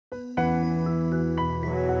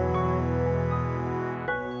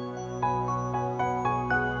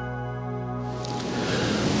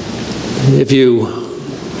If you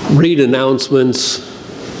read announcements,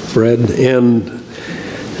 Fred, and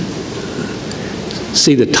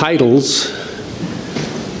see the titles,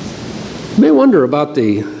 you may wonder about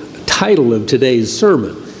the title of today's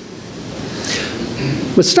sermon.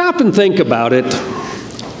 But stop and think about it.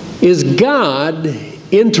 Is God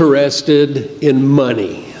interested in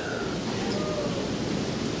money?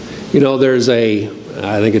 You know, there's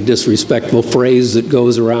I think a disrespectful phrase that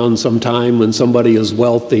goes around sometime when somebody is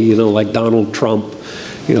wealthy, you know, like Donald Trump.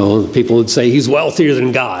 You know, people would say he's wealthier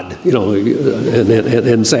than God, you know,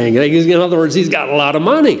 and saying, in other words, he's got a lot of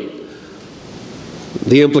money.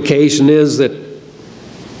 The implication is that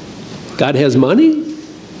God has money?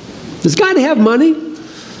 Does God have money?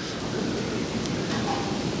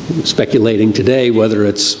 I'm speculating today whether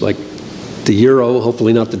it's like the euro,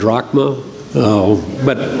 hopefully not the drachma.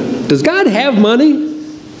 But does God have money?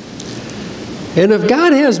 And if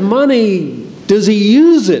God has money, does he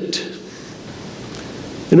use it?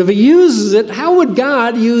 And if he uses it, how would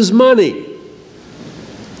God use money?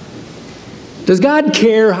 Does God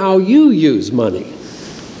care how you use money?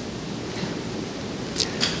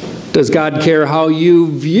 Does God care how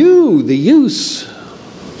you view the use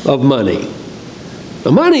of money?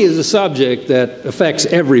 Now, money is a subject that affects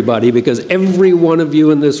everybody because every one of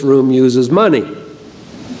you in this room uses money.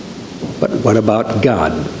 But what about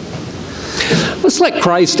God? Let's let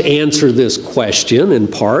Christ answer this question in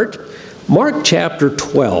part. Mark chapter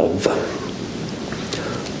 12.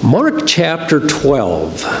 Mark chapter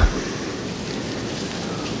 12.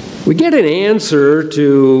 We get an answer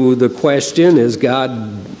to the question, is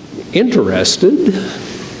God interested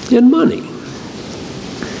in money?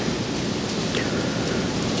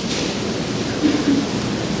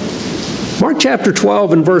 Mark chapter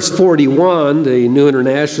 12 and verse 41, the New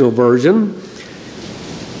International Version,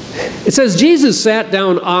 it says, Jesus sat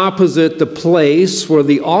down opposite the place where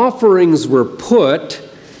the offerings were put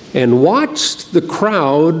and watched the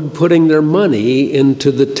crowd putting their money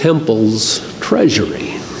into the temple's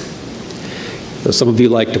treasury. Now, some of you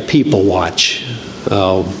like to people watch.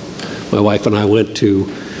 My wife and I went to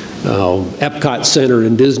Epcot Center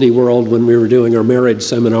in Disney World when we were doing our marriage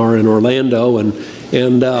seminar in Orlando, and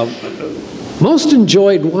most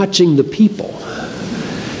enjoyed watching the people.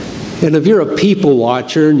 And if you're a people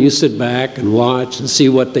watcher and you sit back and watch and see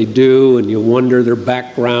what they do and you wonder their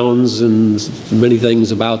backgrounds and many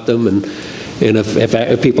things about them, and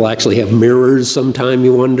if people actually have mirrors sometime,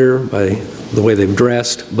 you wonder by the way they've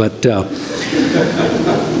dressed. But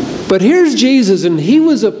here's Jesus, and he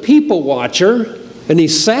was a people watcher, and he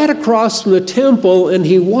sat across from the temple and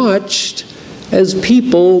he watched as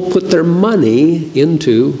people put their money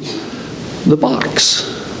into the box.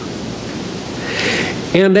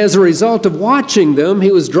 And as a result of watching them,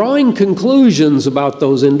 he was drawing conclusions about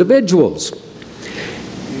those individuals.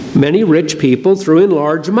 Many rich people threw in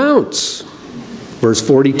large amounts. Verse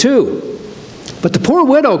 42. But the poor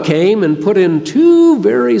widow came and put in 2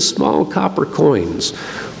 very small copper coins,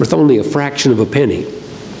 worth only a fraction of a penny.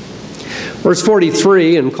 Verse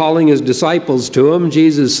 43, and calling his disciples to him,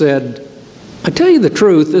 Jesus said, I tell you the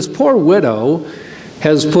truth, this poor widow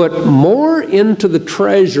has put more into the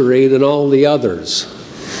treasury than all the others.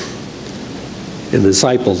 And the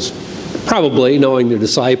disciples, probably knowing the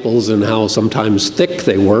disciples and how sometimes thick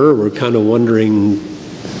they were kind of wondering,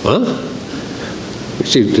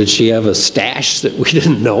 did she have a stash that we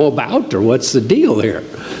didn't know about, or what's the deal here?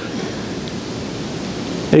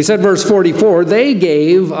 And he said, verse 44, they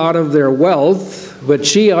gave out of their wealth, but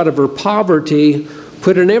she out of her poverty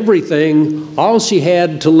put in everything, all she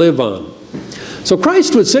had to live on. So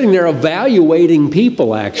Christ was sitting there evaluating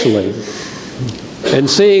people, actually, and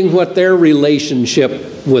seeing what their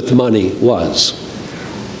relationship with money was.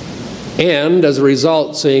 And as a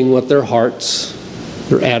result, seeing what their hearts,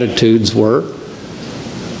 their attitudes were,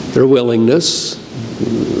 their willingness,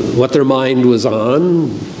 what their mind was on,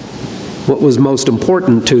 what was most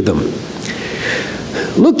important to them.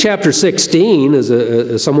 Luke chapter 16 is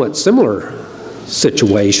a somewhat similar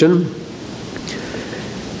situation.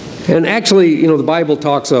 And actually, you know, the Bible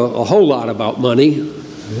talks a whole lot about money,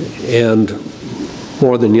 and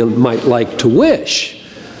more than you might like to wish.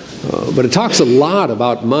 But it talks a lot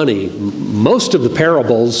about money. Most of the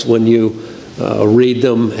parables, when you read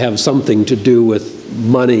them, have something to do with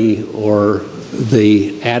money or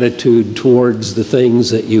the attitude towards the things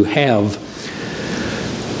that you have.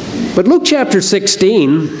 But Luke chapter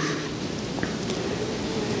 16,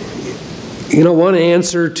 you know, one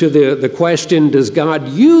answer to the question, does God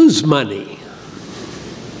use money?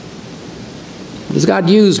 Does God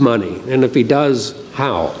use money? And if he does,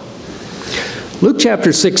 how? Luke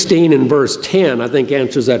chapter 16 and verse 10, I think,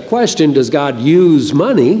 answers that question. Does God use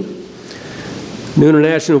money? New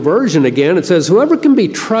International Version again, it says, whoever can be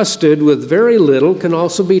trusted with very little can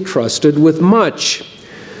also be trusted with much.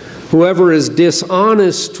 Whoever is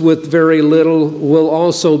dishonest with very little will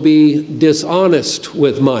also be dishonest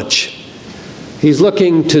with much. He's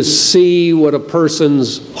looking to see what a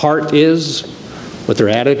person's heart is, what their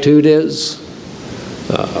attitude is,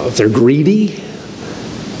 if they're greedy,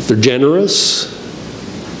 if they're generous,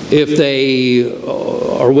 if they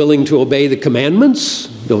are willing to obey the commandments,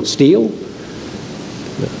 don't steal,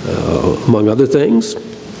 among other things.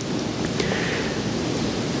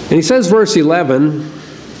 And he says, verse 11,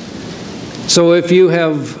 so if you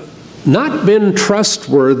have not been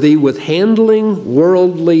trustworthy with handling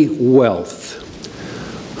worldly wealth,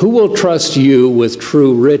 who will trust you with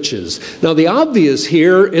true riches? Now the obvious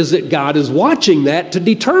here is that God is watching that to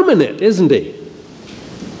determine it, isn't he?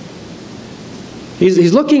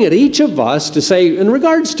 He's looking at each of us to say, in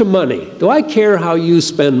regards to money, do I care how you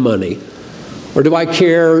spend money? Or do I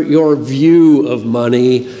care your view of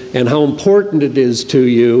money and how important it is to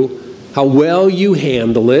you, how well you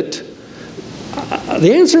handle it?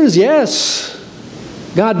 The answer is yes,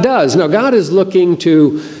 God does. Now God is looking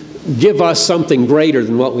to give us something greater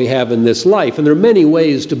than what we have in this life. And there are many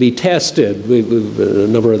ways to be tested. A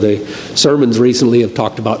number of the sermons recently have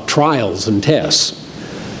talked about trials and tests.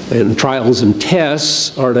 And trials and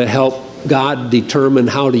tests are to help God determine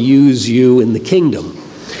how to use you in the kingdom.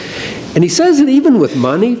 And he says that even with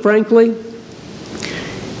money, frankly,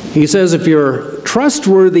 he says if you're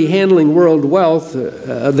trustworthy handling world wealth,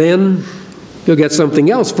 then you'll get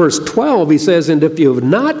something else. Verse 12, he says, and if you have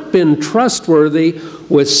not been trustworthy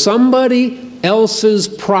with somebody else's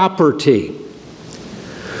property,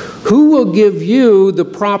 who will give you the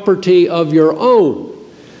property of your own?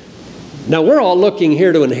 Now, we're all looking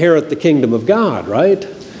here to inherit the kingdom of God, right?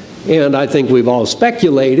 And I think we've all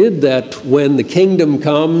speculated that when the kingdom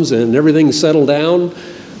comes and everything's settled down,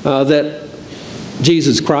 that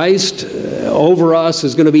Jesus Christ over us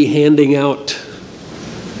is going to be handing out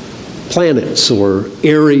planets or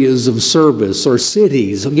areas of service or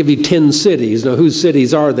cities. I'll give you 10 cities. Now, whose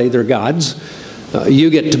cities are they? They're God's.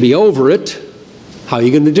 You get to be over it. How are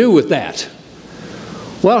you going to do with that?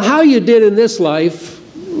 Well, how you did in this life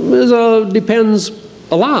depends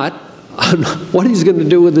a lot on what he's going to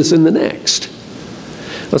do with us in the next.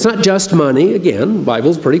 Well, it's not just money. Again, the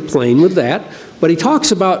Bible's pretty plain with that. But he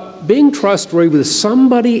talks about being trustworthy with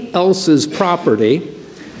somebody else's property,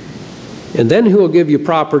 and then who will give you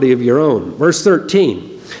property of your own. Verse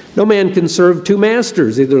 13, no man can serve two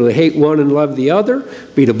masters. Either they hate one and love the other,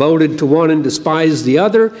 be devoted to one and despise the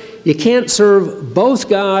other. You can't serve both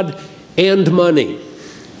God and money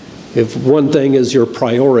if one thing is your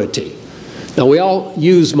priority. Now, we all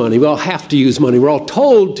use money. We all have to use money. We're all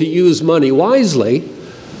told to use money wisely.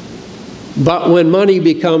 But when money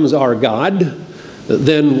becomes our God,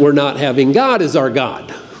 then we're not having God as our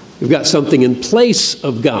God. We've got something in place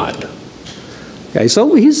of God. Okay,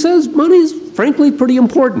 so he says money is frankly pretty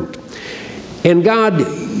important. And God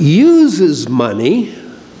uses money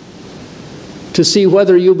to see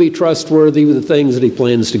whether you'll be trustworthy with the things that he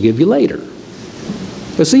plans to give you later.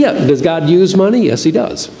 So yeah, does God use money? Yes, he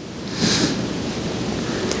does.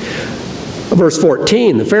 Verse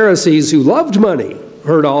 14, the Pharisees who loved money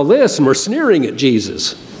heard all this and were sneering at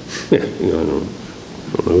Jesus. I don't know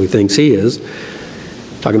who he thinks he is.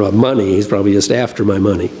 Talking about money, he's probably just after my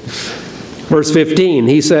money. Verse 15,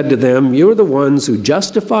 he said to them, you are the ones who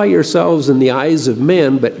justify yourselves in the eyes of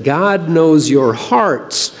men, but God knows your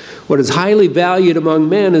hearts. What is highly valued among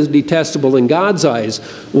men is detestable in God's eyes.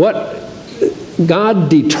 What God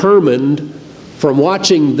determined from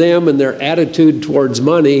watching them and their attitude towards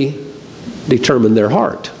money determined their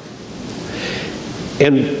heart.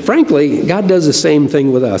 And frankly, God does the same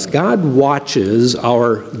thing with us. God watches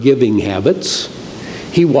our giving habits.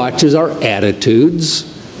 He watches our attitudes.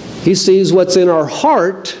 He sees what's in our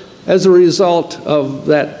heart as a result of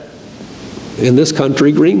that, in this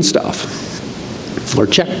country, green stuff, or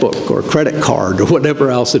checkbook, or credit card, or whatever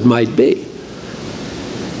else it might be.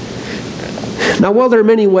 Now, while there are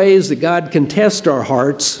many ways that God can test our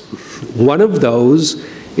hearts, one of those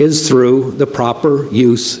is through the proper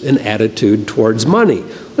use and attitude towards money.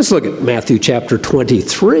 Let's look at Matthew chapter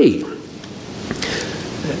 23.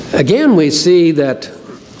 Again, we see that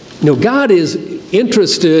God is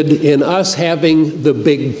interested in us having the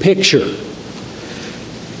big picture.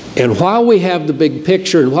 And while we have the big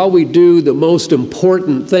picture and while we do the most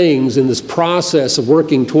important things in this process of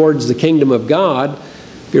working towards the kingdom of God,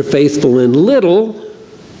 if you're faithful in little,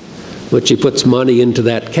 which he puts money into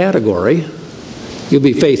that category, you'll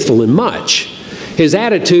be faithful in much. His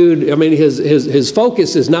attitude, his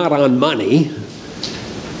focus is not on money.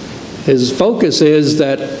 His focus is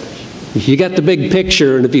that you got the big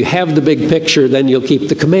picture, and if you have the big picture, then you'll keep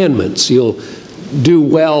the commandments. You'll do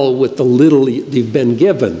well with the little you've been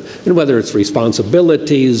given. And whether it's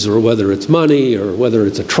responsibilities, or whether it's money, or whether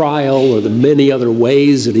it's a trial, or the many other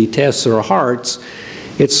ways that he tests our hearts,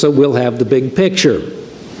 it's so we'll have the big picture.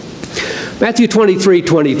 Matthew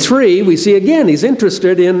 23:23, we see again, he's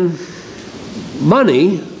interested in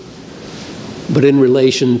money, but in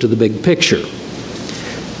relation to the big picture.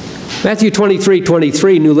 Matthew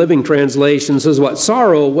 23:23, New Living Translation says, "What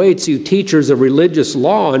sorrow awaits you, teachers of religious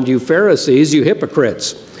law, and you Pharisees, you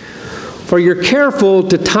hypocrites! For you're careful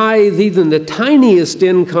to tithe even the tiniest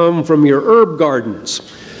income from your herb gardens."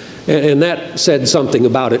 And that said something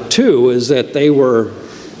about it too, is that they were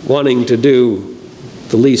wanting to do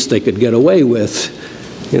the least they could get away with.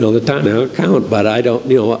 The tithe, I don't count, but I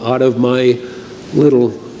don't, out of my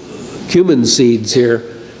little cumin seeds here,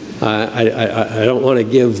 I don't want to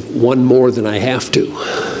give one more than I have to.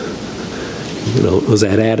 It was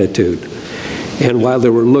that attitude. And while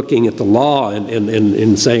they were looking at the law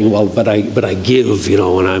and saying, well, but I give,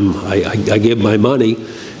 and I give my money,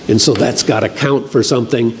 and so that's got to count for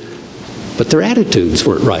something. But their attitudes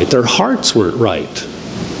weren't right. Their hearts weren't right.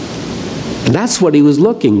 And that's what he was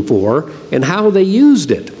looking for, and how they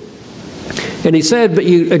used it. And he said, but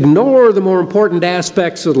you ignore the more important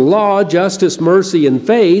aspects of the law, justice, mercy, and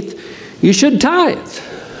faith. You should tithe.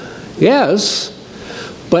 Yes,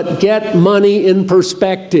 but get money in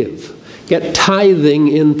perspective. Get tithing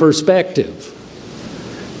in perspective.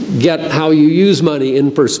 Get how you use money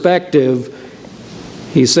in perspective.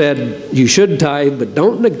 He said, you should tithe, but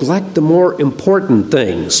don't neglect the more important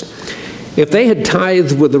things. If they had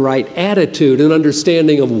tithed with the right attitude and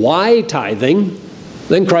understanding of why tithing,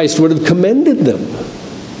 then Christ would have commended them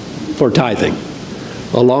for tithing,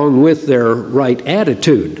 along with their right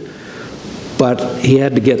attitude. But he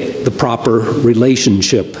had to get the proper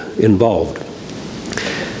relationship involved.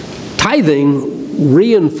 Tithing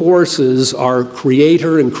reinforces our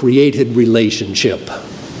creator and created relationship.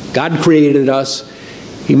 God created us,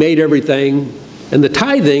 he made everything, and the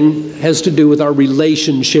tithing has to do with our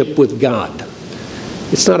relationship with God.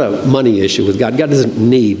 It's not a money issue with God. God doesn't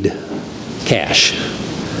need cash.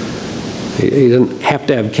 He doesn't have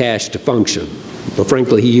to have cash to function, but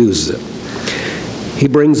frankly, he uses it. He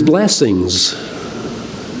brings blessings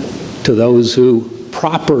to those who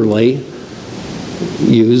properly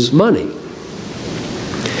use money.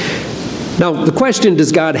 Now, the question,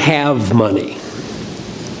 does God have money?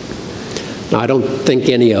 Now, I don't think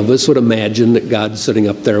any of us would imagine that God's sitting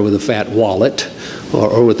up there with a fat wallet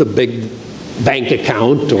or with a big bank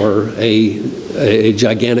account or a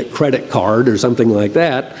gigantic credit card or something like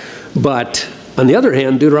that. But on the other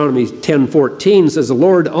hand, Deuteronomy 10:14 says the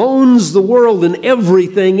Lord owns the world and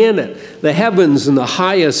everything in it. The heavens and the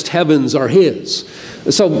highest heavens are his.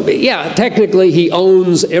 So yeah, technically he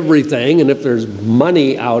owns everything, and if there's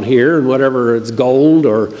money out here and whatever, it's gold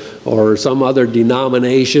or some other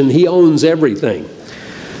denomination, he owns everything.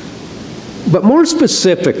 But more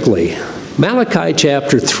specifically, Malachi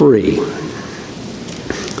chapter 3.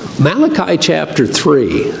 Malachi chapter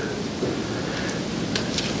 3.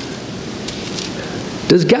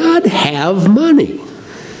 Does God have money?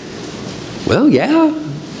 Well, yeah,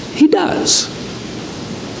 he does.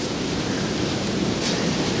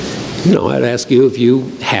 I'd ask you if you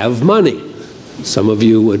have money. Some of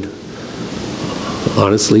you would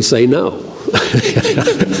honestly say no.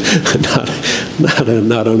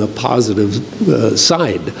 not on a positive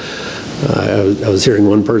side. I was hearing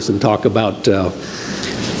one person talk about,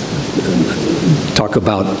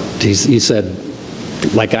 he said,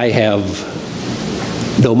 like I have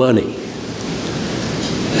no money.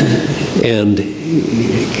 And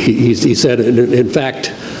he said, in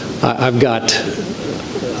fact, I've got,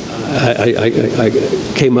 I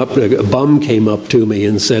came up, a bum came up to me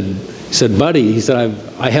and said, buddy, he said,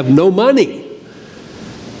 I have no money.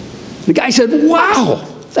 The guy said, wow,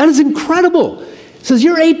 that is incredible. He says,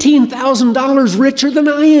 you're $18,000 richer than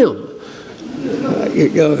I am.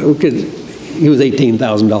 He was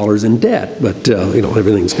 $18,000 in debt, but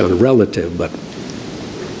everything's kind of relative. But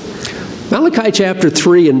Malachi chapter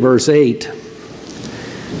 3 and verse 8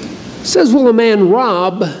 says, will a man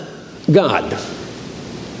rob God?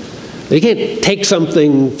 You can't take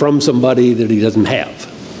something from somebody that he doesn't have.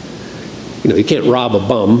 You can't rob a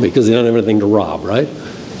bum because he doesn't have anything to rob, right?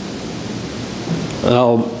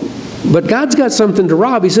 But God's got something to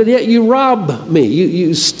rob. He said, yeah, you rob me.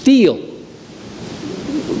 You steal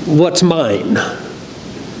what's mine.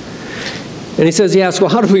 And he says, he asks, well,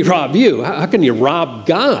 how do we rob you? How can you rob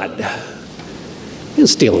God? He didn't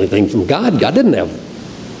steal anything from God. God didn't have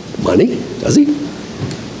money, does he?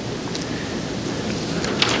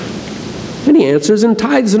 the answer is in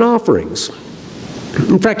tithes and offerings.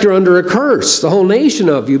 In fact, you're under a curse, the whole nation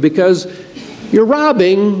of you, because you're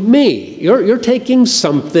robbing me. You're taking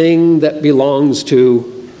something that belongs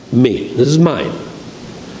to me. This is mine.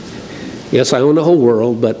 Yes, I own the whole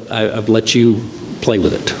world, but I've let you play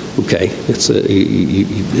with it. Okay, it's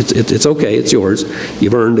okay. It's yours.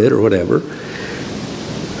 You've earned it, or whatever.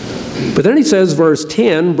 But then he says, verse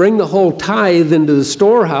 10, bring the whole tithe into the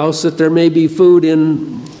storehouse, that there may be food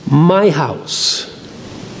in my house.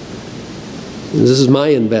 This is my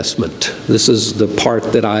investment. This is the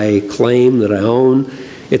part that I claim, that I own.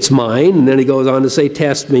 It's mine. And then he goes on to say,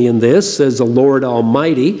 test me in this, says the Lord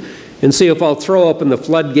Almighty, and see if I'll throw open the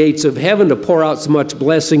floodgates of heaven to pour out so much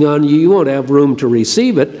blessing on you, you won't have room to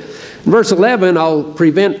receive it. In verse 11, I'll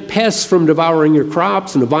prevent pests from devouring your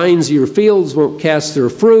crops, and the vines of your fields won't cast their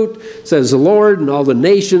fruit, says the Lord, and all the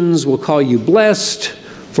nations will call you blessed,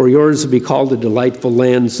 for yours will be called a delightful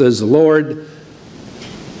land, says the Lord.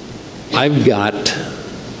 I've got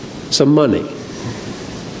some money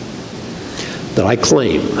that I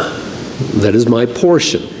claim, that is my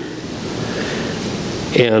portion,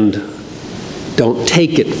 and don't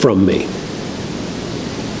take it from me.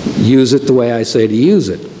 Use it the way I say to use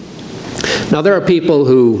it. Now, there are people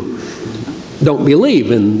who don't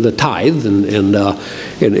believe in the tithe, and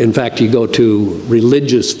in fact, you go to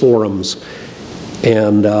religious forums,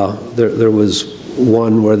 and there was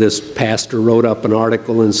one where this pastor wrote up an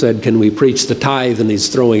article and said, can we preach the tithe? And he's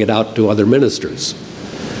throwing it out to other ministers.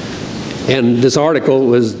 And this article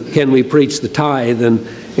was, can we preach the tithe?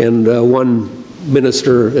 And one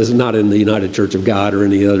minister is not in the United Church of God or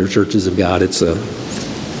any other churches of God. It's in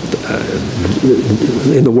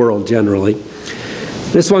the world generally.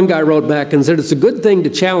 This one guy wrote back and said, it's a good thing to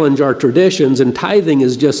challenge our traditions, and tithing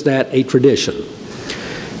is just that, a tradition.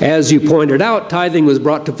 As you pointed out, tithing was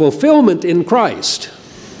brought to fulfillment in Christ.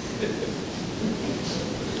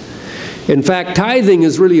 In fact, tithing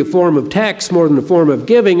is really a form of tax more than a form of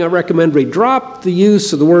giving. I recommend we drop the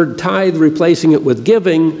use of the word tithe, replacing it with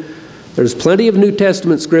giving. There's plenty of New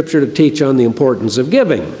Testament scripture to teach on the importance of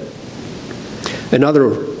giving.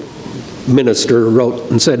 Another minister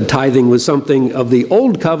wrote and said tithing was something of the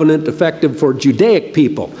old covenant, effective for Judaic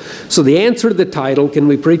people. So the answer to the title, can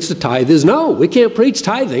we preach the tithe, is no, we can't preach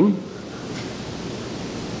tithing.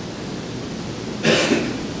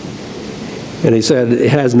 And he said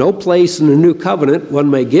it has no place in the new covenant.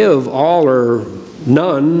 One may give all or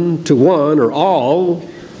none to one or all.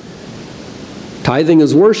 Tithing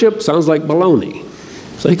is worship, sounds like baloney.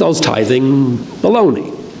 So he calls tithing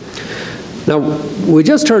baloney. Now, we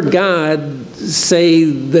just heard God say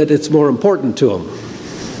that it's more important to him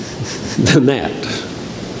than that.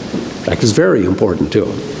 In fact, it's very important to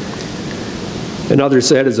him. Another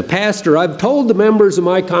said, as a pastor, I've told the members of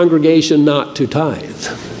my congregation not to tithe.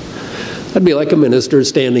 That'd be like a minister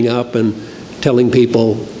standing up and telling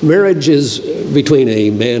people, marriage is between a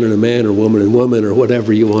man and man, or woman and woman, or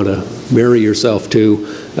whatever you want to marry yourself to.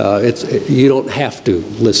 You don't have to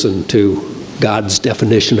listen to God's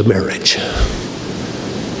definition of marriage.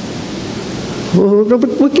 Well,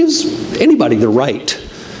 what gives anybody the right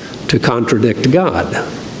to contradict God?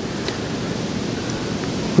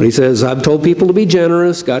 When he says, I've told people to be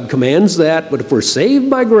generous, God commands that, but if we're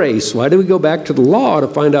saved by grace, why do we go back to the law to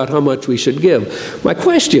find out how much we should give? My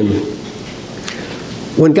question,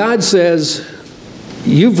 when God says,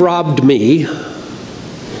 you've robbed me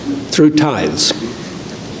through tithes,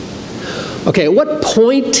 okay, at what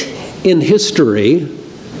point in history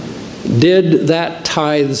did that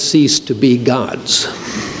tithe cease to be God's?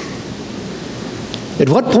 At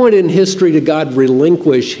what point in history did God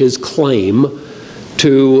relinquish his claim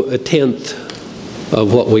to 1/10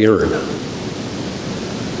 of what we earn?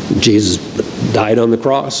 Jesus died on the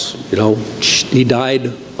cross, he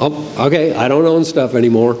died. Oh, okay, I don't own stuff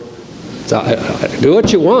anymore. So do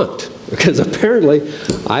what you want, because apparently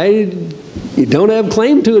you don't have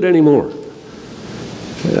claim to it anymore.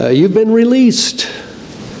 You've been released.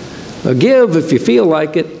 Give if you feel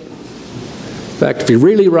like it. In fact, if you're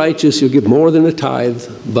really righteous, you'll give more than a tithe,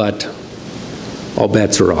 but all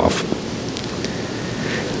bets are off.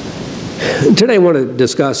 Today I want to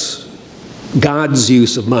discuss God's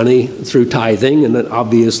use of money through tithing, and then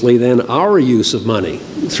obviously then our use of money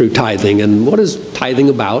through tithing. And what is tithing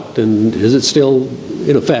about, and is it still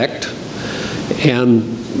in effect? And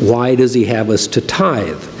why does he have us to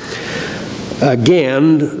tithe?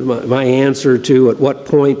 Again, my answer to at what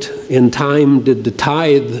point in time did the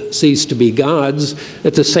tithe cease to be God's,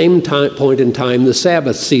 at the same point in time the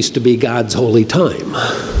Sabbath ceased to be God's holy time.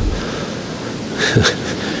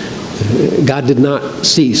 God did not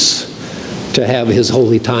cease to have his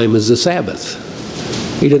holy time as the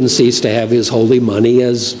Sabbath. He didn't cease to have his holy money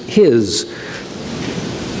as his,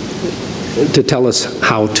 to tell us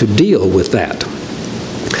how to deal with that.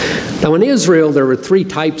 Now in Israel, there were three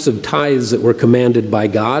types of tithes that were commanded by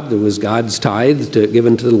God. There was God's tithe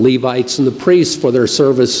given to the Levites and the priests for their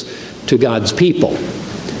service to God's people.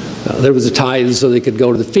 There was a tithe so they could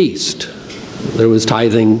go to the feast. There was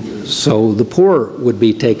tithing so the poor would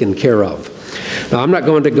be taken care of. Now I'm not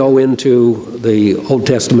going to go into the Old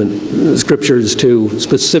Testament scriptures to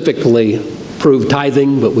specifically prove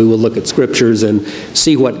tithing, but we will look at scriptures and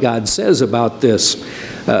see what God says about this.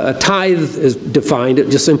 A tithe is defined,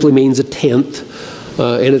 it just simply means a tenth,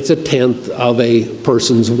 and it's a tenth of a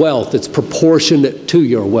person's wealth. It's proportionate to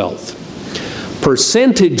your wealth.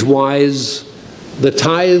 Percentage-wise, the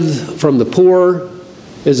tithe from the poor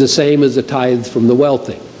is the same as the tithe from the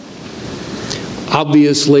wealthy.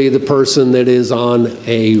 Obviously, the person that is on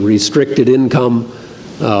a restricted income,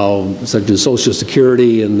 such as Social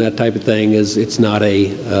Security and that type of thing, it's not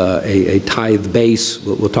a tithe base.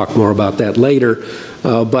 We'll talk more about that later.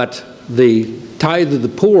 But the tithe of the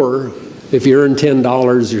poor, if you earn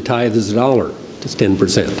 $10, your tithe is $1. It's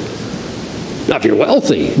 10%. Now, if you're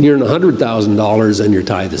wealthy and you earn $100,000 and your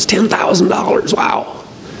tithe is $10,000, wow.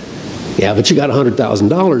 Yeah, but you got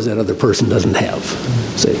 $100,000 that other person doesn't have.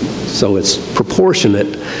 See? So it's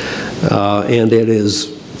proportionate, and it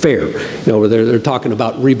is fair. You know, they're talking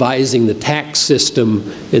about revising the tax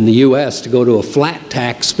system in the U.S. to go to a flat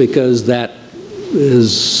tax because that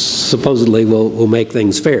is supposedly will make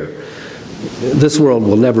things fair. This world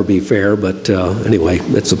will never be fair, but anyway,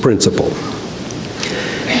 it's a principle.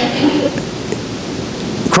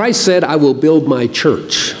 Christ said, I will build my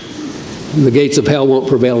church. The gates of hell won't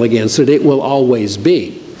prevail against it. It will always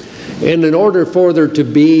be. And in order for there to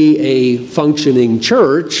be a functioning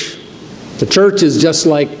church, the church is just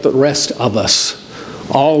like the rest of us.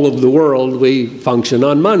 All of the world, we function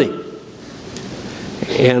on money.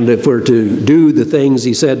 And if we're to do the things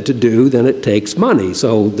he said to do, then it takes money.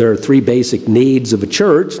 So there are three basic needs of a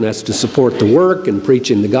church, and that's to support the work and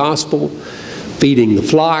preaching the gospel, feeding the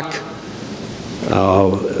flock,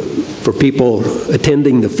 for people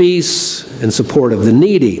attending the feasts, and support of the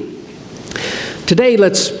needy. Today,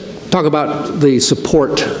 let's talk about the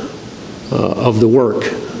support of the work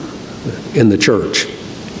in the church.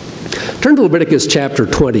 Turn to Leviticus chapter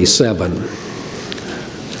 27.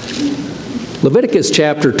 Leviticus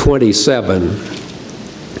chapter 27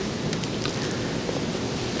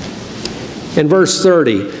 and verse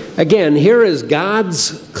 30. Again, here is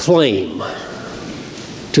God's claim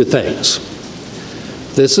to things.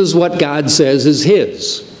 This is what God says is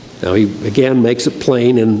his. Now he again makes it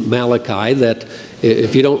plain in Malachi that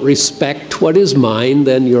if you don't respect what is mine,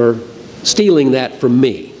 then you're stealing that from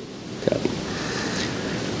me. Okay.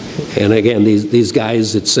 And again, these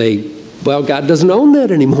guys that say, well, God doesn't own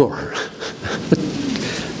that anymore.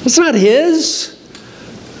 That's not his.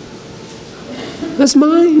 That's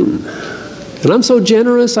mine. And I'm so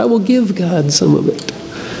generous, I will give God some of it.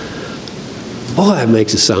 Oh, that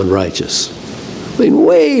makes it sound righteous. I mean,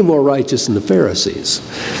 way more righteous than the Pharisees.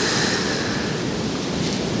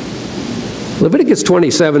 Leviticus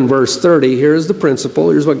 27, verse 30, here's the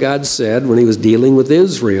principle. Here's what God said when he was dealing with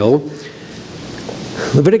Israel.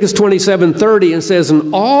 Leviticus 27:30, it says,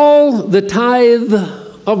 and all the tithe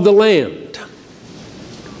of the land,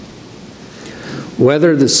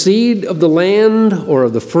 whether the seed of the land or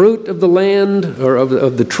of the fruit of the land or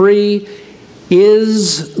of the tree,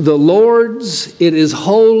 is the Lord's. It is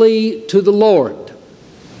holy to the Lord.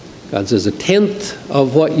 God says, a tenth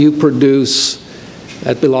of what you produce,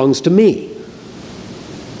 that belongs to me.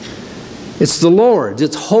 It's the Lord's.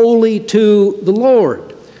 It's holy to the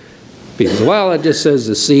Lord. People say, well, it just says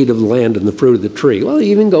the seed of the land and the fruit of the tree. Well,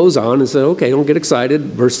 he even goes on and says, okay, don't get excited.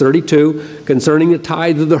 Verse 32, concerning the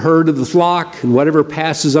tithe of the herd of the flock, and whatever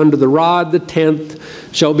passes under the rod, the tenth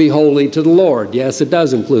shall be holy to the Lord. Yes, it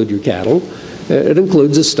does include your cattle. It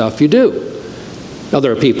includes the stuff you do. Now,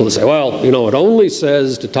 there are people who say, well, you know, it only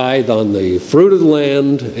says to tithe on the fruit of the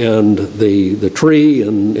land and the tree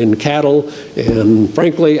and cattle, and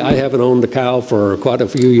frankly, I haven't owned a cow for quite a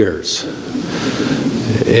few years.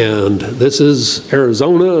 And this is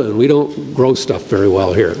Arizona, and we don't grow stuff very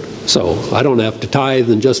well here. So I don't have to tithe,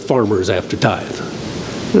 and just farmers have to tithe.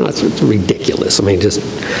 You know, it's ridiculous. I mean,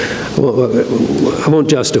 I won't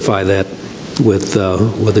justify that with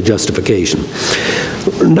a justification.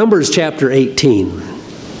 Numbers chapter 18.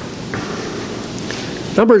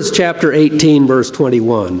 Numbers chapter 18, verse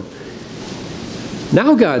 21.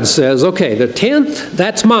 Now God says, okay, the tenth,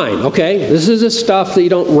 that's mine, okay? This is the stuff that you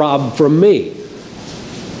don't rob from me.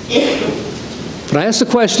 But I ask the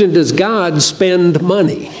question, does God spend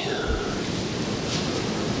money?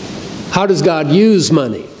 How does God use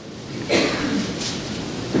money?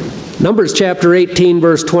 Numbers chapter 18,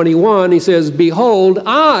 verse 21, he says, "Behold,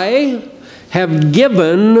 I have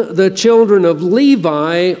given the children of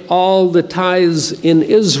Levi all the tithes in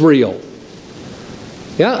Israel."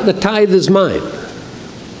 Yeah, the tithe is mine.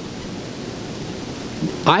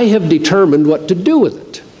 I have determined what to do with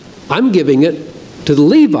it. I'm giving it to the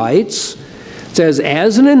Levites, it says,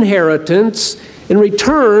 as an inheritance in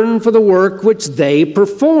return for the work which they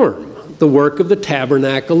perform, the work of the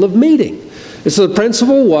tabernacle of meeting. And so the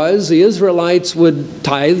principle was the Israelites would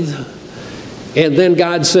tithe, and then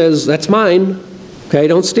God says, that's mine. Okay,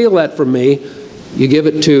 don't steal that from me. You give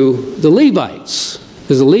it to the Levites,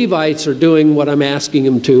 because the Levites are doing what I'm asking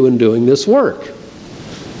them to and doing this work.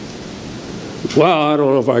 Well, I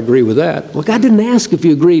don't know if I agree with that. Well, God didn't ask if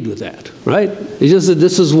you agreed with that, right? He just said,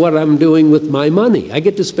 this is what I'm doing with my money. I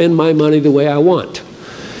get to spend my money the way I want.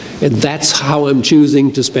 And that's how I'm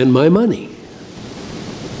choosing to spend my money.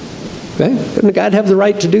 Okay? Doesn't God have the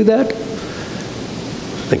right to do that? I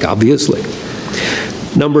think obviously.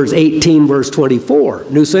 Numbers 18, verse 24,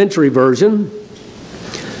 New Century Version.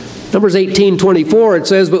 Numbers 18:24, it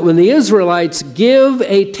says, "But when the Israelites give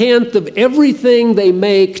a tenth of everything they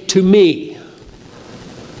make to me."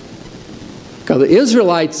 Now, the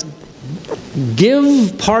Israelites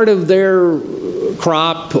give part of their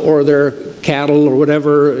crop or their cattle or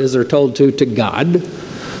whatever, as they're told to God,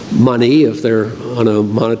 money if they're on a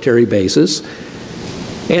monetary basis.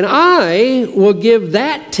 And I will give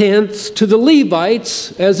that tenth to the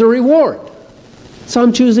Levites as a reward. So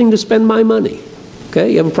I'm choosing to spend my money.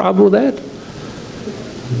 Okay, you have a problem with that?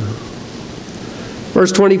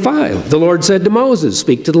 Verse 25, the Lord said to Moses,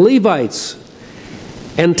 "Speak to the Levites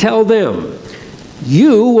and tell them,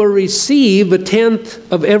 you will receive a tenth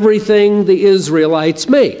of everything the Israelites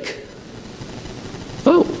make."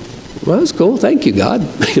 Oh, well, that's cool. Thank you, God.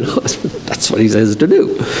 You know, that's what he says to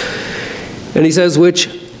do. And he says, "Which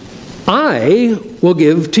I will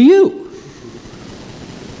give to you.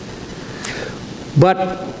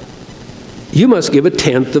 But you must give a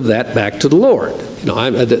tenth of that back to the Lord." You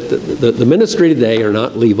know, the ministry today are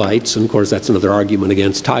not Levites, and of course that's another argument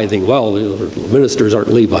against tithing. Well, you know, ministers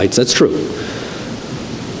aren't Levites. That's true.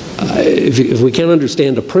 If we can't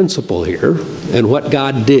understand a principle here and what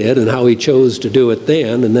God did and how he chose to do it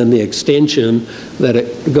then, and then the extension that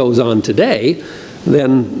it goes on today,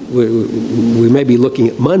 then we may be looking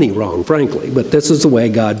at money wrong, frankly. But this is the way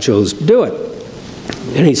God chose to do it.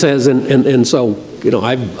 And he says, and so, you know,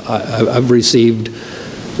 I've received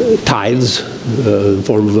tithes in the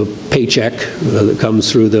form of a paycheck that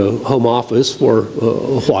comes through the home office for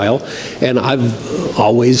a while, and I've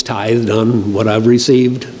always tithed on what I've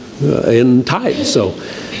received in tithes. So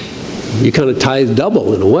you kind of tithe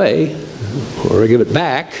double in a way, or give it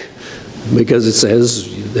back, because it says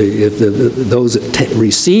if those that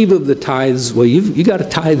receive of the tithes, well, you got to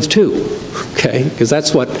tithe too, okay? Because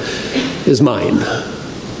that's what is mine.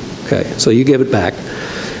 Okay, so you give it back.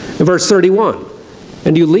 In verse 31,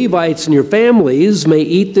 "And you Levites and your families may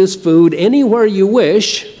eat this food anywhere you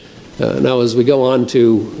wish." Now, as we go on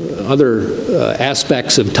to other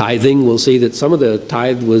aspects of tithing, we'll see that some of the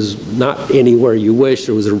tithe was not anywhere you wish.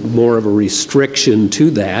 There was more of a restriction to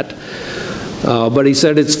that. But he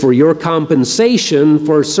said it's for your compensation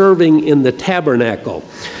for serving in the tabernacle.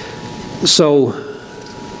 So,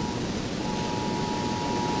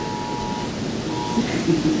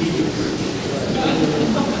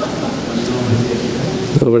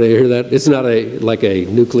 everybody hear that? It's not like a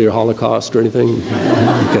nuclear holocaust or anything?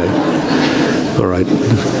 Okay. All right.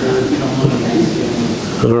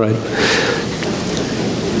 All right.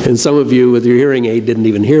 And some of you with your hearing aid didn't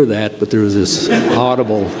even hear that, but there was this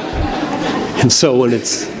audible. And so when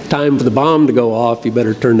it's time for the bomb to go off, you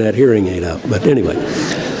better turn that hearing aid up. But anyway.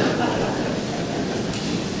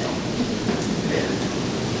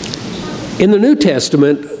 In the New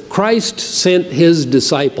Testament, Christ sent his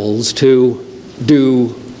disciples to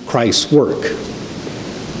do Christ's work,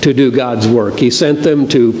 to do God's work. He sent them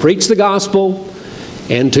to preach the gospel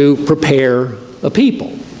and to prepare a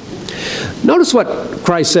people. Notice what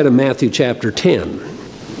Christ said in Matthew chapter 10.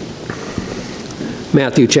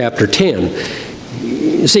 Matthew chapter 10.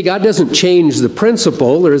 You see, God doesn't change the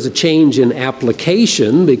principle. There is a change in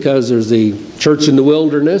application, because there's the church in the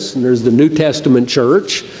wilderness and there's the New Testament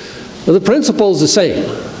church. Well, the principle is the same.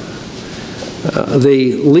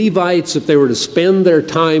 The Levites, if they were to spend their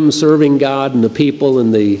time serving God and the people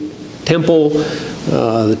in the temple,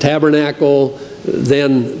 the tabernacle,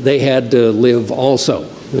 then they had to live also.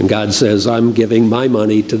 And God says, I'm giving my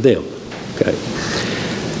money to them. Okay.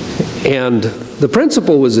 And the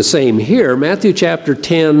principle was the same here. Matthew chapter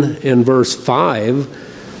 10 and verse 5,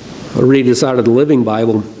 I'll read this out of the Living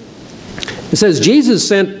Bible. It says, Jesus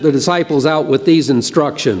sent the disciples out with these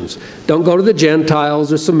instructions. Don't go to the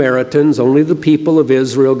Gentiles or Samaritans, only the people of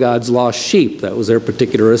Israel, God's lost sheep. That was their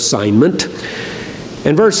particular assignment.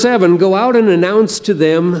 And verse 7, go out and announce to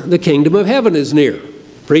them the kingdom of heaven is near.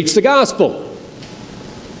 Preach the gospel.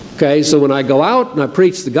 Okay, so when I go out and I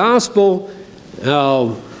preach the gospel,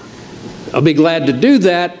 I'll be glad to do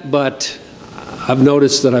that, but I've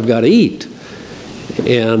noticed that I've got to eat.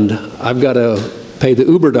 And I've got to pay the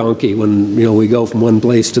Uber donkey when, we go from one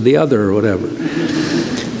place to the other or whatever.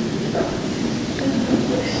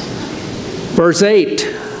 Verse 8,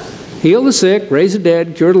 heal the sick, raise the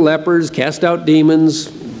dead, cure the lepers, cast out demons,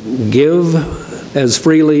 give as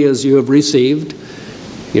freely as you have received.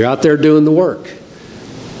 You're out there doing the work.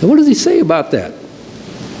 And what does he say about that?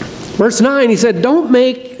 Verse 9, he said,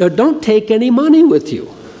 don't take any money with you.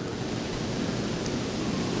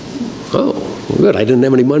 Oh, well, good. I didn't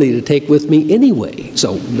have any money to take with me anyway,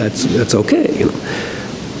 so that's okay.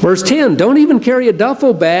 Verse 10, don't even carry a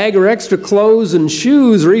duffel bag or extra clothes and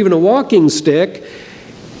shoes or even a walking stick.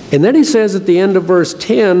 And then he says at the end of verse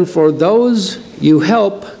 10, for those you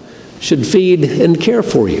help should feed and care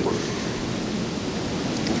for you.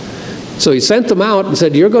 So he sent them out and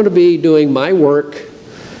said, you're going to be doing my work,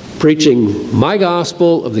 preaching my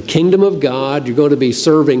gospel of the kingdom of God. You're going to be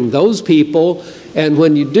serving those people. And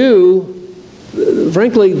when you do,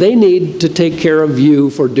 frankly, they need to take care of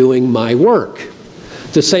you for doing my work.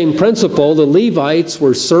 The same principle, the Levites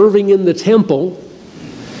were serving in the temple,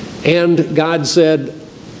 and God said,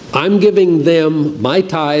 I'm giving them my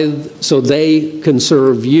tithe so they can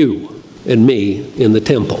serve you and me in the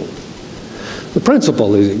temple. The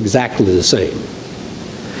principle is exactly the same.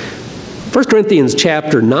 1 Corinthians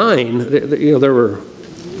chapter 9, there were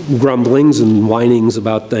grumblings and whinings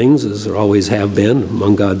about things, as there always have been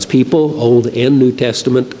among God's people, Old and New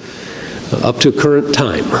Testament, up to current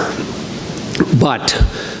time. But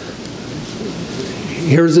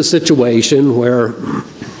here's a situation where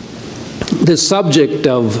the subject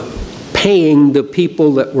of paying the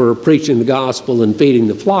people that were preaching the gospel and feeding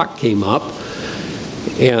the flock came up,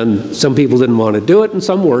 and some people didn't want to do it and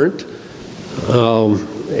some weren't.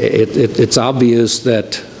 It's obvious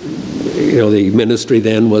that the ministry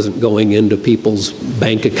then wasn't going into people's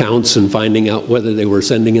bank accounts and finding out whether they were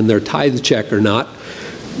sending in their tithe check or not.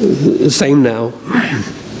 Same now.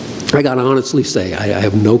 I got to honestly say, I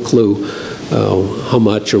have no clue how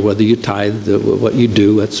much or whether you tithe, what you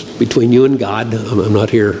do. That's between you and God. I'm not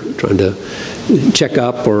here trying to check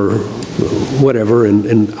up or whatever.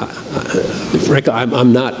 And frankly,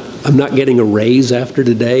 I'm not getting a raise after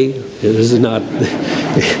today. This is not.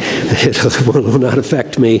 It will not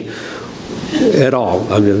affect me at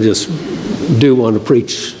all. I just do want to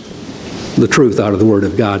preach the truth out of the Word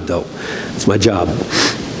of God, though. It's my job.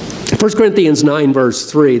 1 Corinthians 9,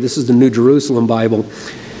 verse 3, this is the New Jerusalem Bible.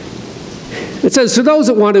 It says, to those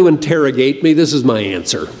that want to interrogate me, this is my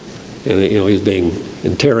answer. And, he's being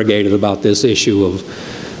interrogated about this issue of,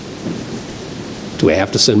 do I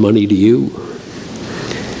have to send money to you?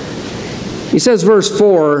 He says, verse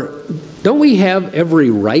 4, don't we have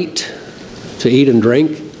every right to eat and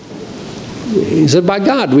drink? He said, by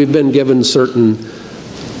God, we've been given certain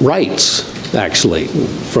rights, actually,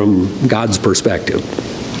 from God's perspective.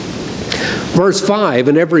 Verse 5,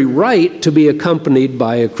 and every right to be accompanied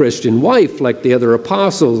by a Christian wife, like the other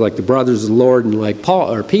apostles, like the brothers of the Lord, and like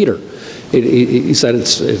Paul or Peter. He said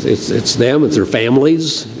it's them, it's their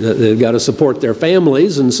families. They've got to support their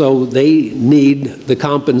families, and so they need the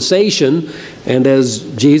compensation. And as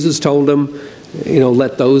Jesus told them,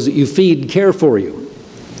 let those that you feed care for you.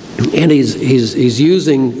 And he's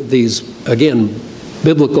using these, again,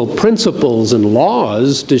 biblical principles and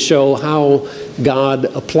laws to show how God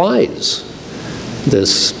applies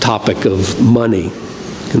this topic of money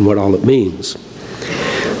and what all it means.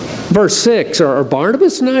 Verse 6, are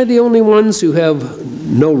Barnabas and I the only ones who have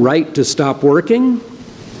no right to stop working?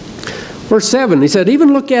 Verse 7, he said,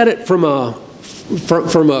 even look at it from a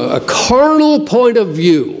carnal point of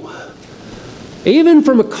view. Even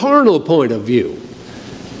from a carnal point of view.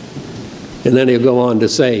 And then he'll go on to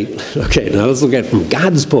say, okay, now let's look at it from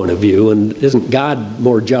God's point of view, and isn't God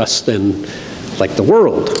more just than like the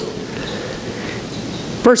world?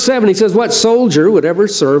 Verse 7, he says, what soldier would ever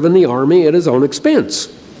serve in the army at his own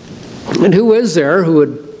expense? And who is there who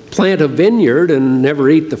would plant a vineyard and never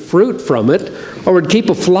eat the fruit from it, or would keep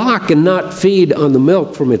a flock and not feed on the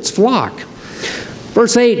milk from its flock?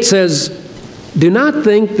 Verse 8 says, do not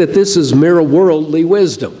think that this is mere worldly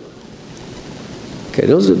wisdom. Okay,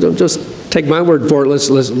 don't just take my word for it. Let's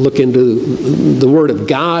look into the Word of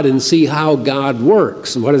God and see how God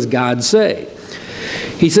works. And what does God say?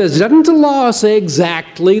 He says, doesn't the law say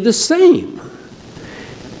exactly the same?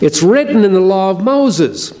 It's written in the law of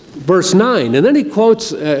Moses, verse 9. And then he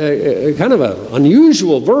quotes kind of an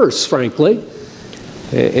unusual verse, frankly.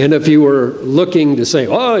 And if you were looking to say,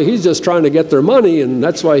 oh, he's just trying to get their money and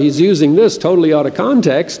that's why he's using this totally out of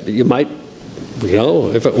context, you might,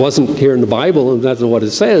 if it wasn't here in the Bible and that's what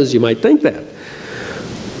it says, you might think that.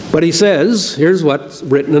 But he says, here's what's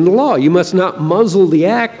written in the law. You must not muzzle the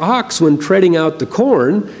ox when treading out the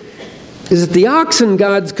corn. Is it the oxen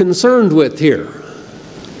God's concerned with here?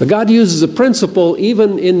 But God uses a principle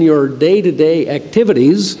even in your day-to-day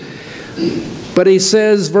activities. But he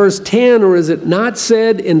says, verse 10, or is it not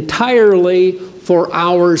said entirely for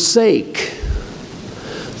our sake?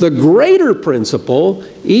 The greater principle,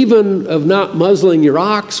 even of not muzzling your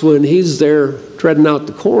ox when he's there treading out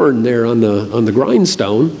the corn there on the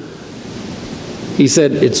grindstone, he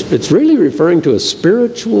said it's really referring to a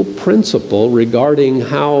spiritual principle regarding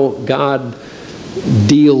how God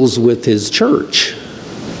deals with his church.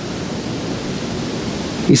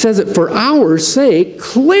 He says it for our sake.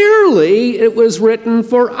 Clearly, it was written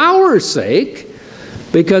for our sake,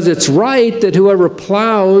 because it's right that whoever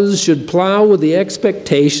plows should plow with the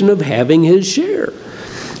expectation of having his share.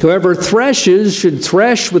 Whoever threshes should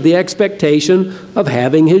thresh with the expectation of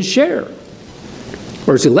having his share.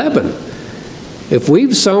 Verse 11, if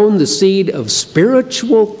we've sown the seed of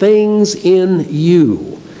spiritual things in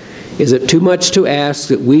you, is it too much to ask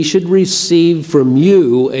that we should receive from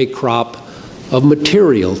you a crop of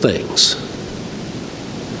material things?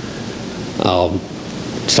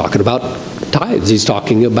 He's talking about tithes. He's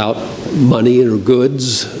talking about money or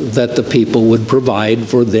goods that the people would provide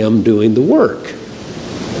for them doing the work.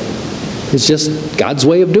 It's just God's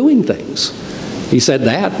way of doing things. He said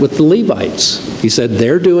that with the Levites. He said,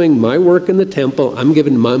 they're doing my work in the temple. I'm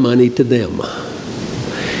giving my money to them.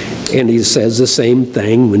 And he says the same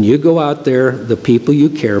thing. When you go out there, the people you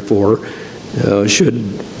care for should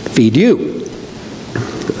feed you.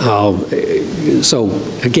 So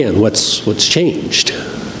again, what's changed?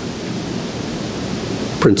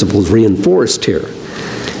 Principles reinforced here.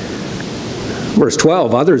 Verse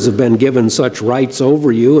 12, others have been given such rights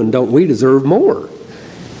over you, and don't we deserve more?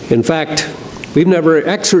 In fact, we've never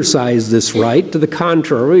exercised this right. To the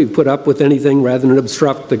contrary, we've put up with anything rather than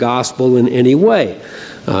obstruct the gospel in any way.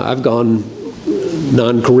 I've gone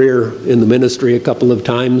non-career in the ministry a couple of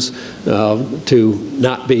times to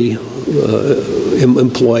not be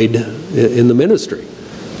employed in the ministry.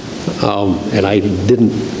 And I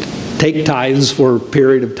didn't take tithes for a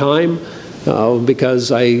period of time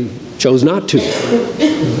because I chose not to.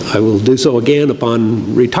 I will do so again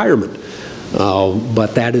upon retirement.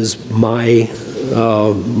 But that is my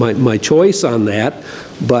choice on that.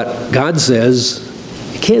 But God says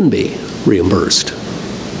it can be reimbursed.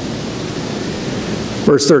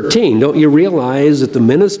 Verse 13, don't you realize that the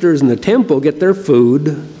ministers in the temple get their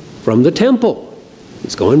food from the temple?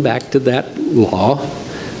 He's going back to that law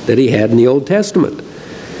that he had in the Old Testament.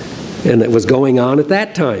 And it was going on at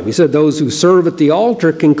that time. He said those who serve at the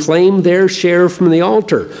altar can claim their share from the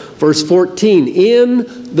altar. Verse 14,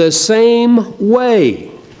 in the same way,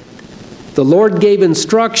 the Lord gave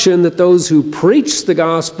instruction that those who preach the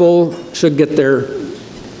gospel should get their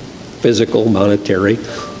physical, monetary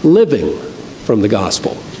living from the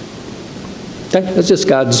gospel. Okay? That's just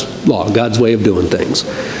God's law, God's way of doing things.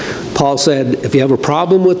 Paul said, if you have a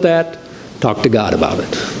problem with that, talk to God about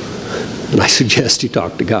it. And I suggest you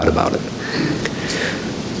talk to God about it.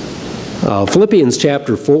 Philippians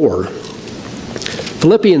chapter 4.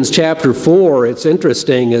 Philippians chapter 4, it's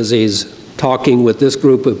interesting as he's talking with this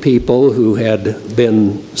group of people who had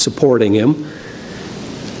been supporting him.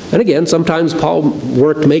 And again, sometimes Paul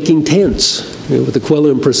worked making tents with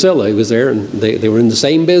Aquila and Priscilla. He was there, and they were in the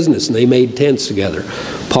same business, and they made tents together.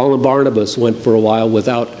 Paul and Barnabas went for a while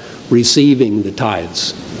without receiving the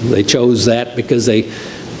tithes. They chose that because they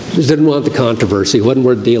just didn't want the controversy. It wasn't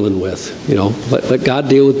worth dealing with. Let God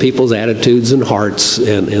deal with people's attitudes and hearts,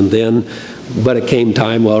 and then, but it came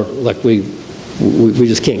time, well, like we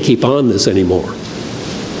just can't keep on this anymore.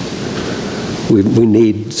 We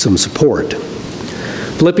need some support.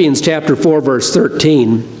 Philippians chapter 4, verse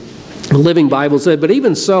 13, the Living Bible said, but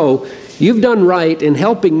even so, you've done right in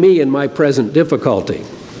helping me in my present difficulty.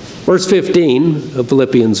 Verse 15 of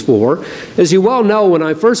Philippians 4, as you well know, when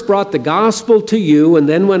I first brought the gospel to you and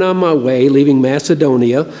then went on my way, leaving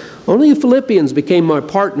Macedonia, only the Philippians became my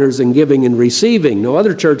partners in giving and receiving. No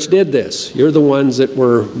other church did this. You're the ones that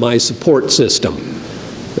were my support system,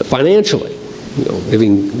 financially,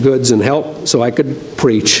 giving goods and help so I could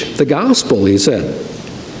preach the gospel, he said.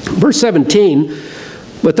 Verse 17,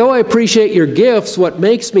 But though I appreciate your gifts, what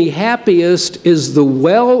makes me happiest is the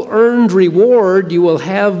well-earned reward you will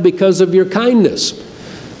have because of your kindness.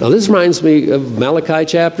 Now this reminds me of Malachi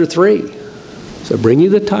chapter 3. So bring you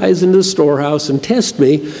the tithes into the storehouse and test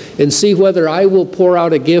me and see whether I will pour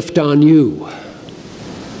out a gift on you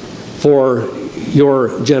for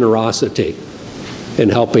your generosity in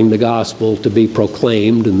helping the gospel to be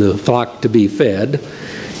proclaimed and the flock to be fed.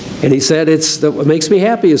 And he said, what makes me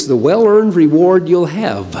happy is the well-earned reward you'll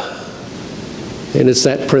have. And it's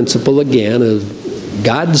that principle again of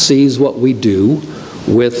God sees what we do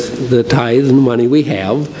with the tithe and money we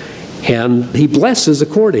have, and he blesses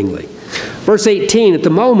accordingly. Verse 18, at the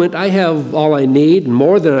moment I have all I need and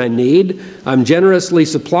more than I need. I'm generously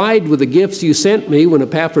supplied with the gifts you sent me when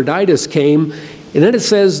Epaphroditus came. And then it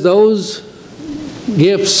says those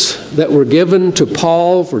gifts that were given to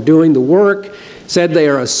Paul for doing the work said they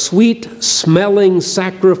are a sweet-smelling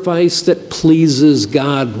sacrifice that pleases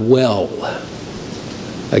God well.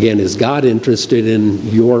 Again, is God interested in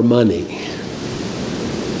your money?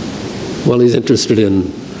 Well, he's interested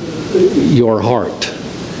in your heart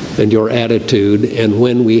and your attitude, and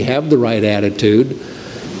when we have the right attitude,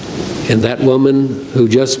 and that woman who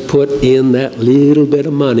just put in that little bit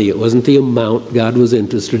of money, it wasn't the amount God was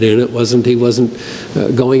interested in, he wasn't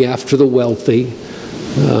going after the wealthy,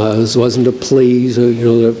 this wasn't a please,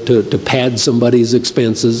 to pad somebody's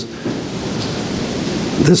expenses.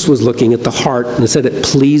 This was looking at the heart, and it said it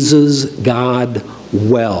pleases God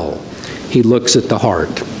well. He looks at the heart.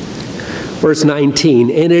 Verse 19,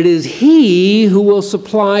 and it is he who will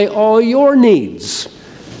supply all your needs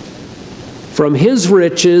from his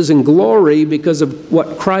riches and glory because of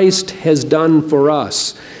what Christ has done for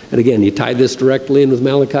us. And again, you tie this directly in with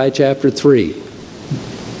Malachi chapter 3.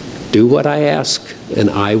 Do what I ask, and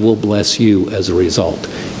I will bless you as a result.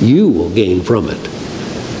 You will gain from it.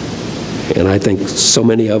 And I think so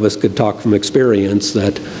many of us could talk from experience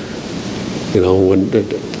that, when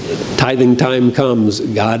tithing time comes,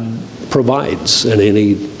 God provides, and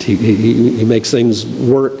he makes things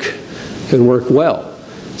work and work well.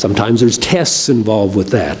 Sometimes there's tests involved with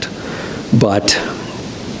that, but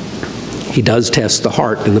he does test the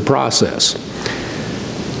heart in the process.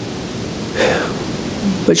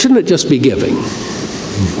 But shouldn't it just be giving?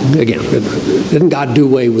 Again, didn't God do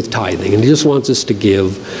away with tithing? And he just wants us to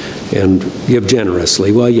give and give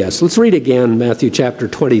generously. Well, yes. Let's read again Matthew chapter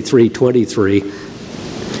 23:23.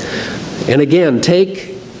 And again, take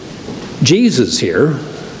Jesus here,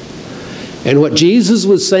 and what Jesus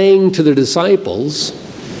was saying to the disciples,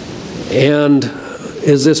 and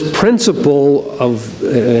is this principle of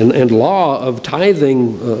and law of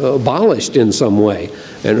tithing abolished in some way?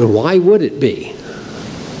 And why would it be?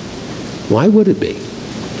 Why would it be?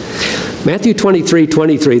 Matthew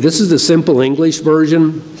 23:23, this is the simple English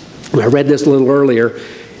version. I read this a little earlier.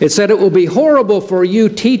 It said, it will be horrible for you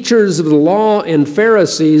teachers of the law and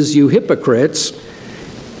Pharisees, you hypocrites.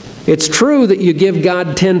 It's true that you give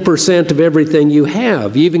God 10% of everything you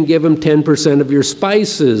have. You even give him 10% of your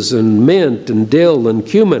spices and mint and dill and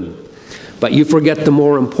cumin. But you forget the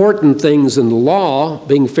more important things in the law,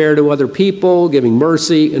 being fair to other people, giving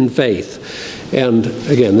mercy and faith. And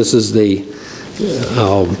again, this is the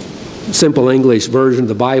simple English version of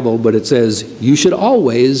the Bible, but it says, you should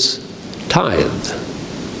always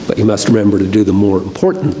tithe. But you must remember to do the more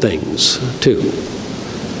important things too.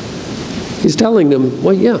 He's telling them,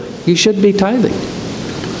 well, yeah, you should be tithing.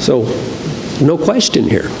 So, no question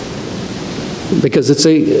here. Because it's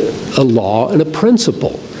a law and a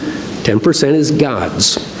principle. 10% is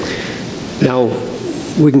God's. Now,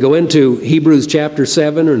 we can go into Hebrews chapter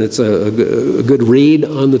 7, and it's a good read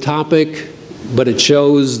on the topic, but it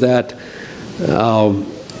shows that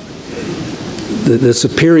the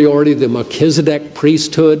superiority of the Melchizedek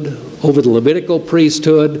priesthood over the Levitical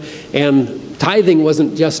priesthood, and tithing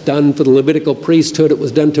wasn't just done for the Levitical priesthood, it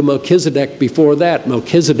was done to Melchizedek before that,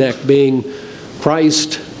 Melchizedek being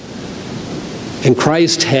Christ, and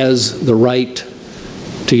Christ has the right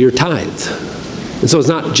to your tithe. And so it's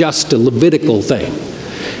not just a Levitical thing.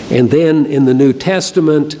 And then in the New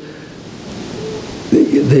Testament,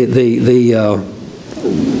 the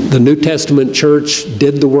New Testament church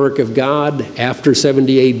did the work of God. After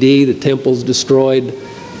 70 AD, the temple's destroyed.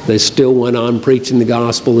 They still went on preaching the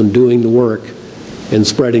gospel and doing the work and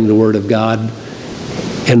spreading the word of God.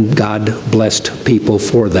 And God blessed people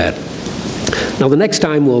for that. Now, the next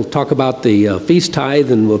time we'll talk about the feast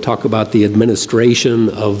tithe, and we'll talk about the administration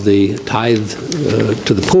of the tithe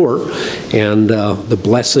to the poor and the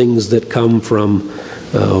blessings that come from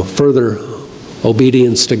further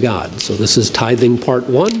obedience to God. So this is tithing part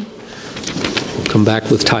 1. We'll come back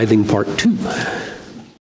with tithing part 2.